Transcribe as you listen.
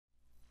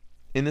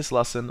In this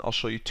lesson, I'll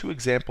show you two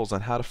examples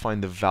on how to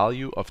find the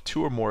value of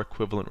two or more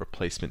equivalent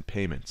replacement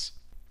payments.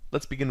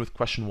 Let's begin with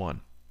question 1,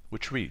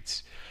 which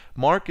reads,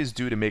 Mark is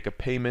due to make a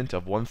payment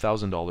of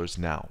 $1,000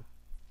 now.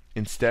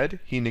 Instead,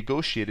 he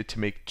negotiated to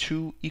make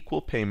two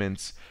equal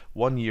payments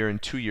 1 year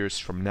and 2 years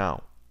from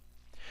now.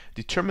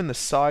 Determine the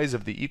size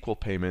of the equal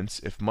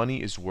payments if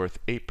money is worth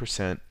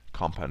 8%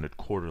 compounded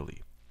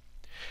quarterly.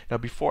 Now,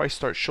 before I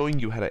start showing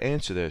you how to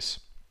answer this,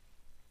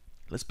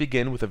 let's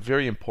begin with a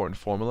very important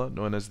formula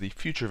known as the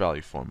future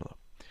value formula.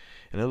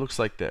 And it looks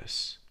like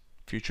this.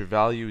 Future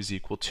value is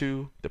equal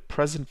to the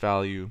present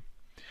value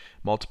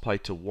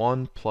multiplied to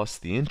 1 plus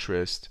the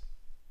interest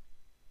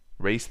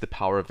raised to the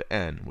power of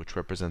n, which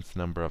represents the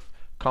number of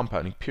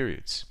compounding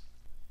periods.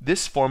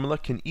 This formula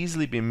can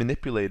easily be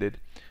manipulated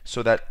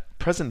so that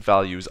present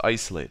value is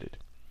isolated.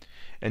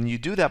 And you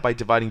do that by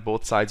dividing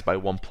both sides by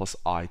 1 plus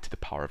I to the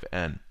power of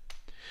n.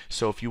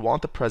 So if you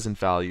want the present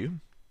value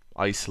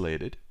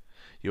isolated,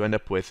 you end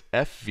up with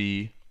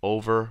FV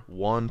over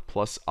 1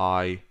 plus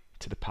I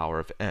to the power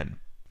of n.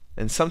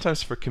 And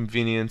sometimes for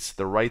convenience,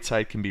 the right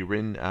side can be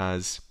written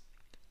as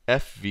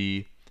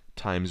FV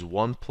times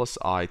 1 plus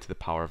I to the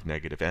power of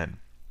negative n.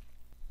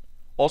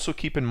 Also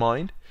keep in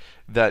mind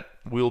that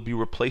we'll be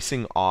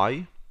replacing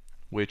I,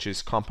 which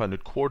is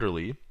compounded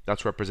quarterly,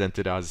 that's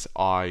represented as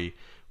I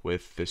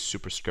with this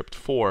superscript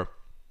 4,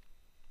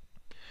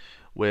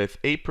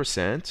 with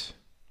 8%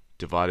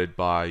 divided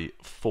by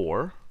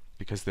 4,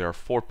 because there are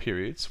 4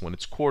 periods when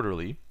it's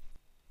quarterly.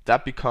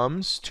 That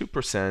becomes 2.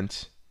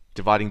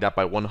 Dividing that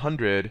by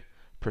 100%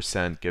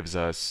 gives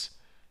us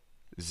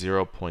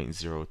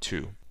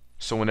 0.02.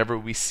 So whenever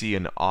we see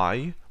an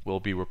I, we'll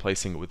be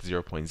replacing it with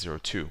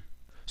 0.02.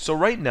 So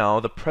right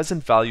now, the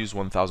present value is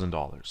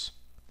 $1,000.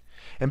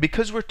 And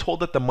because we're told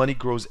that the money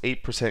grows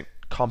 8%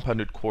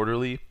 compounded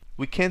quarterly,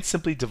 we can't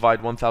simply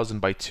divide 1,000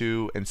 by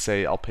 2 and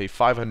say I'll pay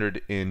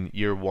 500 in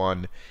year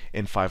 1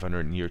 and 500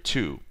 in year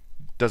 2.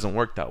 It doesn't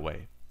work that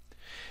way.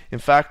 In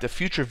fact, a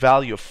future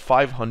value of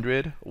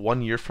 500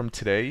 1 year from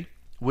today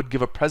would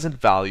give a present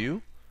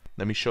value.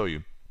 Let me show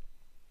you.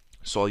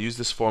 So I'll use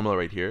this formula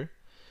right here.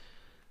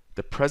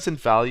 The present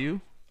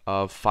value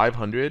of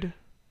 500,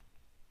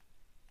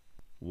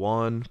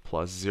 1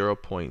 plus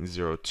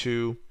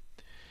 0.02,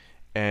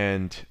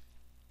 and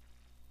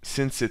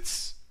since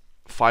it's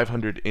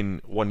 500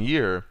 in 1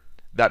 year,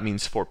 that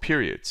means 4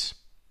 periods.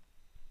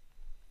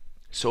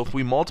 So if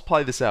we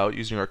multiply this out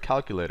using our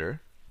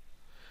calculator,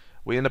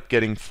 we end up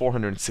getting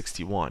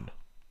 461.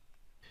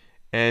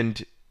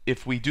 And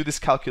if we do this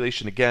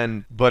calculation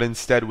again, but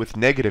instead with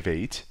negative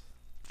 8,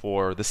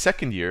 for the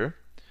second year,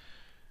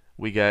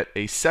 we get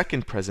a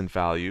second present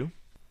value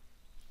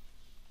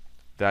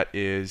that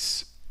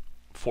is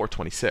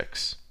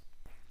 426.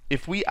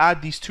 If we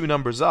add these two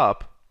numbers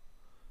up,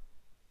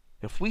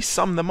 if we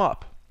sum them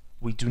up,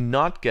 we do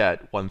not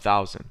get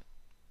 1,000.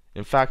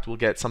 In fact, we'll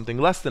get something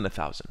less than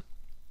 1,000.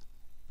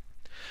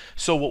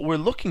 So what we're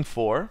looking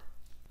for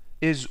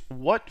is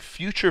what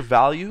future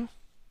value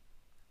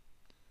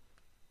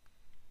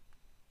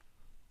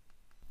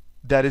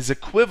that is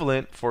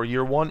equivalent for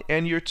year 1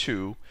 and year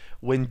 2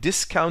 when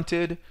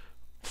discounted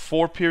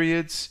 4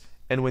 periods,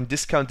 and when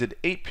discounted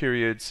 8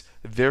 periods,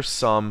 their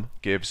sum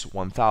gives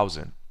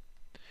 1,000.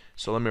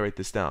 So let me write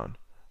this down.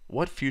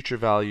 What future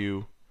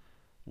value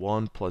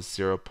 1 plus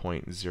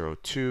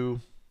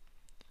 0.02,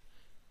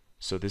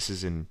 so this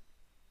is in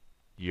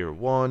year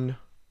 1,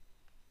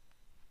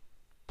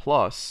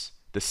 plus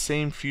the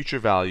same future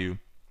value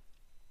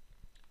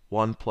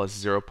 1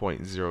 plus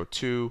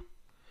 0.02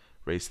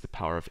 raised to the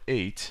power of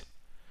 8,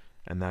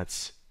 and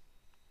that's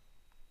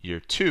year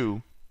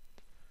 2.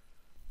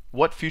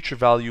 What future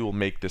value will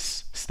make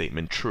this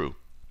statement true?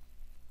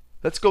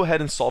 Let's go ahead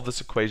and solve this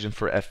equation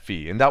for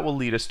FV, and that will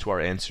lead us to our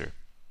answer.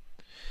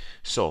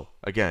 So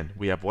again,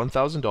 we have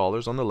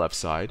 $1,000 on the left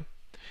side,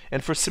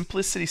 and for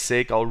simplicity's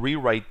sake, I'll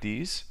rewrite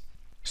these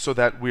so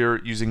that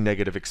we're using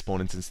negative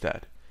exponents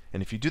instead.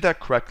 And if you do that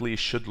correctly, it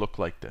should look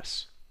like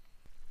this.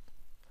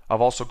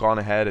 I've also gone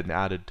ahead and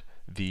added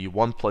the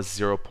 1 plus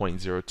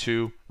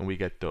 0.02, and we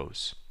get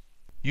those.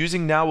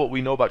 Using now what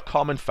we know about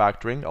common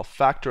factoring, I'll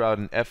factor out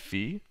an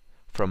FV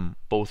from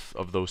both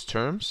of those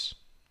terms,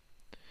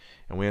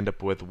 and we end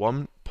up with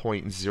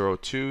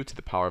 1.02 to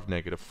the power of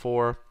negative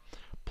 4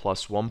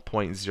 plus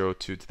 1.02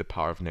 to the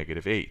power of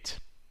negative 8,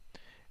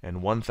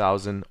 and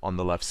 1,000 on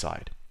the left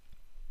side.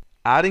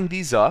 Adding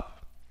these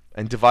up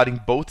and dividing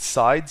both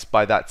sides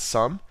by that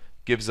sum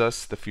gives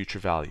us the future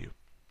value.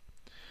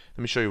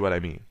 Let me show you what I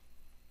mean.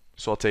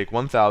 So I'll take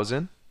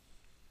 1,000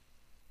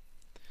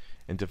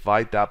 and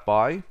divide that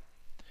by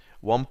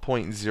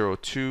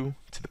 1.02 to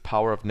the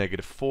power of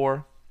negative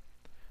 4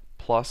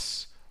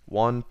 plus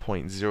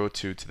 1.02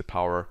 to the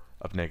power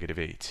of negative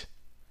 8.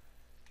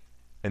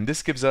 And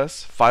this gives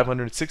us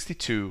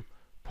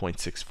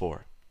 562.64.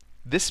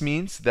 This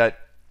means that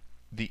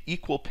the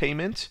equal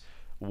payment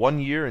 1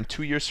 year and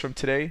 2 years from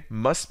today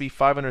must be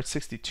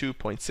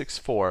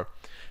 562.64,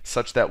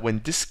 such that when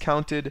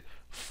discounted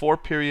 4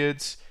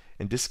 periods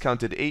and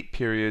discounted 8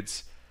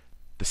 periods,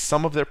 the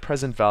sum of their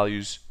present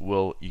values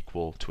will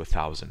equal to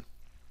 1,000.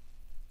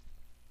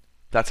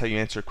 That's how you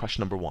answer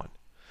question number 1.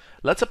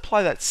 Let's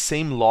apply that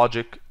same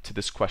logic to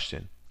this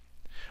question.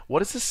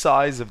 What is the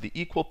size of the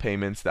equal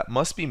payments that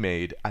must be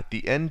made at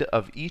the end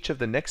of each of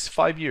the next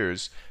 5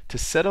 years to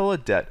settle a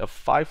debt of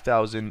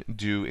 $5,000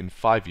 due in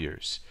 5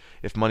 years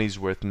if money is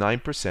worth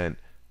 9%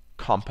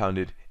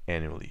 compounded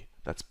annually?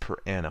 That's per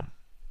annum.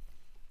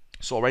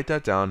 So I'll write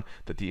that down,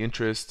 that the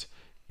interest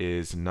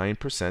is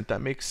 9%.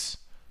 That makes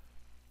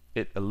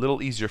it a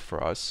little easier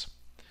for us.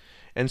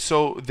 And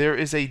so there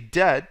is a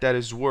debt that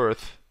is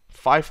worth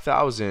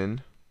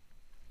 $5,000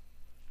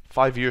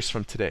 5 years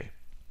from today.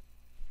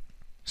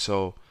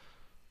 So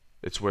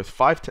it's worth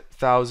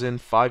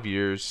 $5,000 5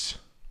 years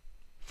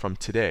from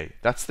today.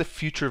 That's the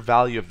future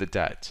value of the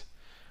debt.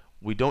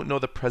 We don't know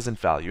the present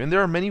value. And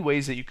there are many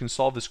ways that you can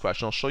solve this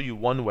question. I'll show you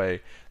one way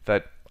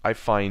that I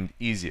find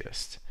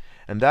easiest.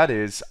 And that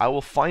is, I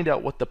will find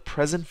out what the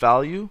present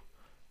value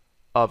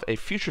of a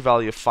future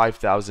value of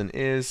 5,000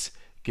 is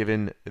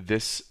given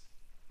this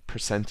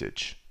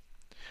percentage.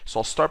 So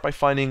I'll start by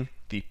finding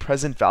the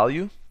present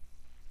value,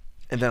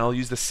 and then I'll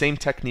use the same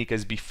technique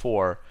as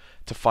before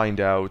to find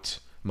out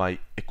my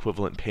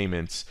equivalent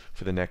payments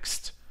for the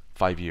next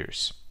 5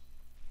 years.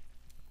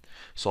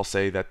 So I'll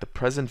say that the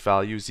present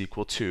value is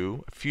equal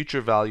to a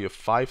future value of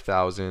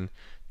 5,000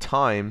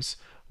 times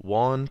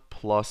 1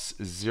 plus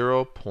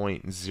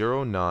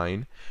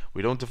 0.09.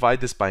 We don't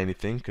divide this by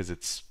anything because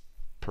it's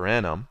per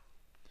annum.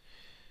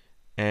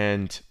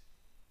 And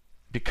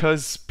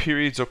because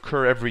periods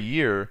occur every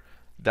year,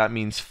 that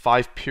means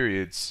 5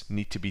 periods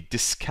need to be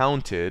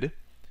discounted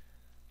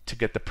to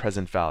get the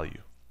present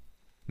value.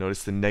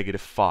 Notice the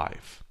negative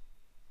 5.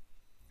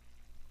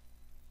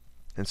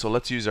 And so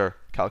let's use our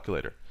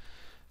calculator.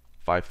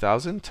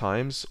 5,000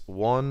 times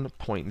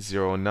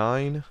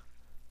 1.09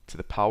 to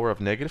the power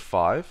of negative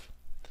 5.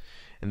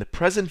 And the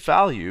present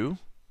value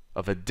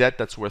of a debt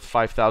that's worth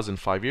 5,000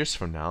 5 years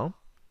from now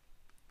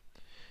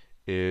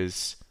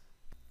is,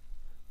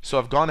 so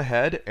I've gone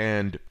ahead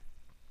and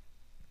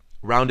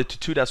rounded to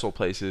 2 decimal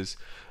places,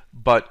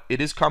 but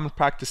it is common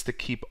practice to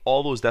keep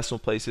all those decimal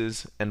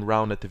places and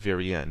round at the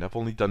very end. I've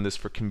only done this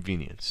for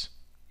convenience.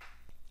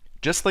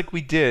 Just like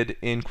we did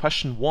in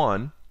question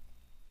 1,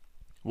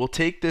 we'll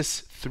take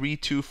this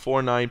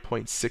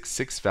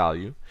 3249.66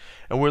 value,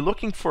 and we're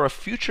looking for a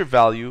future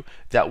value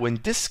that when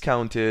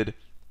discounted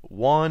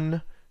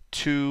 1,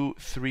 2,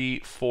 3,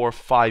 4,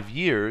 5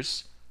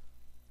 years,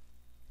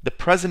 the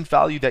present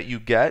value that you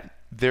get,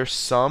 their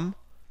sum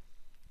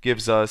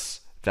gives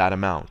us that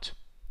amount.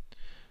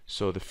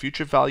 So the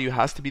future value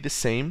has to be the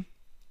same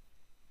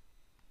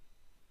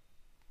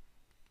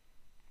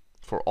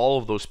for all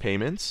of those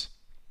payments.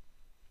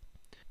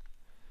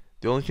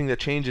 The only thing that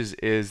changes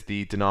is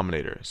the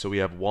denominator. So we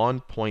have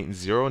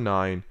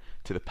 1.09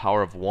 to the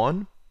power of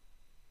 1,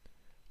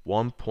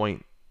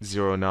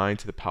 1.09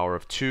 to the power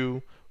of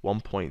 2,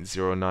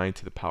 1.09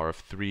 to the power of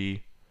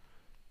 3,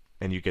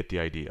 and you get the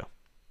idea.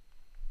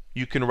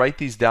 You can write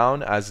these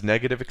down as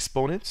negative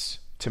exponents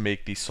to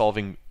make the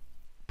solving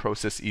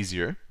process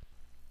easier.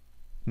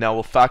 Now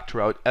we'll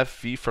factor out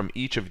FV from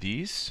each of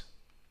these.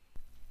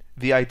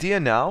 The idea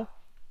now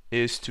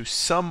is to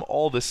sum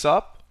all this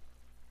up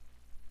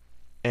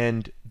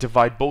and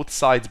divide both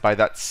sides by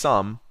that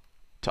sum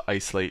to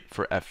isolate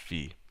for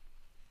FV.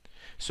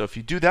 So if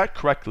you do that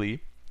correctly,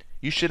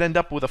 you should end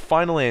up with a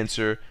final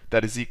answer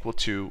that is equal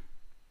to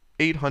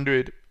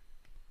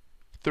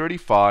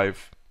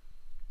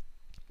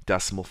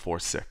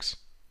 835.46.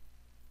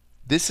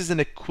 This is an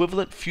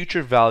equivalent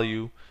future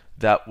value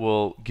that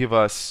will give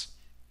us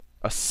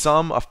a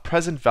sum of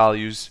present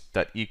values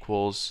that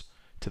equals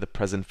to the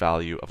present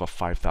value of a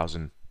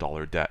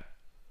 $5,000 debt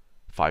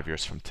 5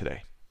 years from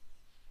today.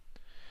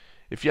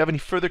 If you have any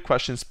further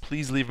questions,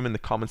 please leave them in the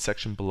comment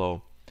section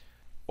below,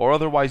 or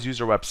otherwise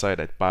use our website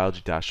at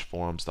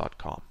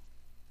biology-forums.com.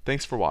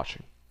 Thanks for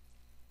watching.